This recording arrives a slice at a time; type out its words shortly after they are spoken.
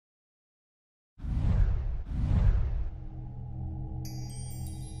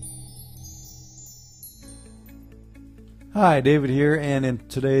Hi, David here, and in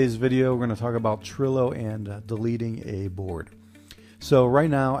today's video we're going to talk about Trello and deleting a board. So right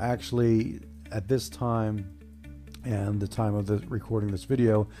now, actually, at this time and the time of the recording this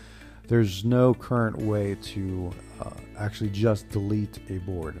video, there's no current way to actually just delete a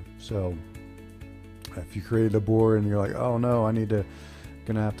board. So if you created a board and you're like, oh no,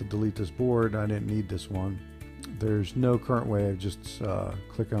 gonna have to delete this board, I didn't need this one, there's no current way of just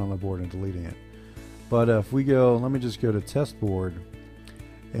clicking on the board and deleting it. But if we go, let me just go to test board,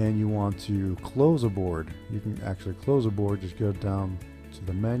 and you want to close a board, you can actually close a board. Just go down to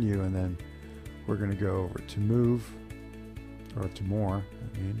the menu, and then we're going to go over to move, or to more,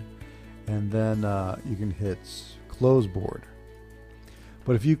 and then you can hit close board.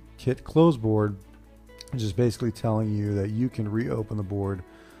 But if you hit close board, it's just basically telling you that you can reopen the board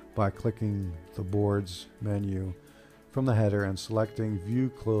by clicking the boards menu from the header and selecting view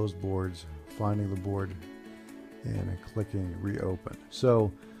closed boards, finding the board and clicking reopen. So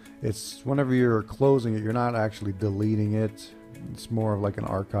it's whenever you're closing it, you're not actually deleting it. It's more of like an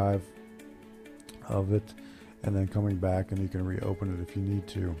archive of it, and then coming back and you can reopen it if you need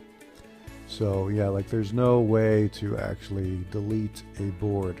to. So yeah, like there's no way to actually delete a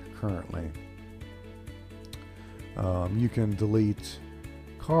board currently. You can delete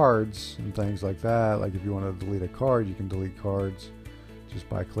cards and things like that. Like if you want to delete a card, you can delete cards just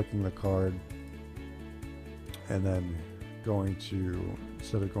by clicking the card and then going to,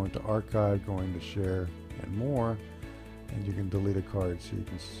 instead of going to archive, going to share and more, and you can delete a card. So you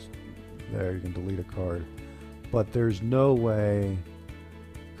can, there you can delete a card, but there's no way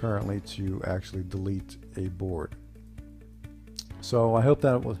currently to actually delete a board. So I hope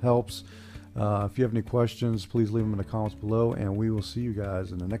that helps. If you have any questions, please leave them in the comments below, and we will see you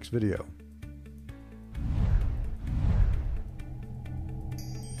guys in the next video.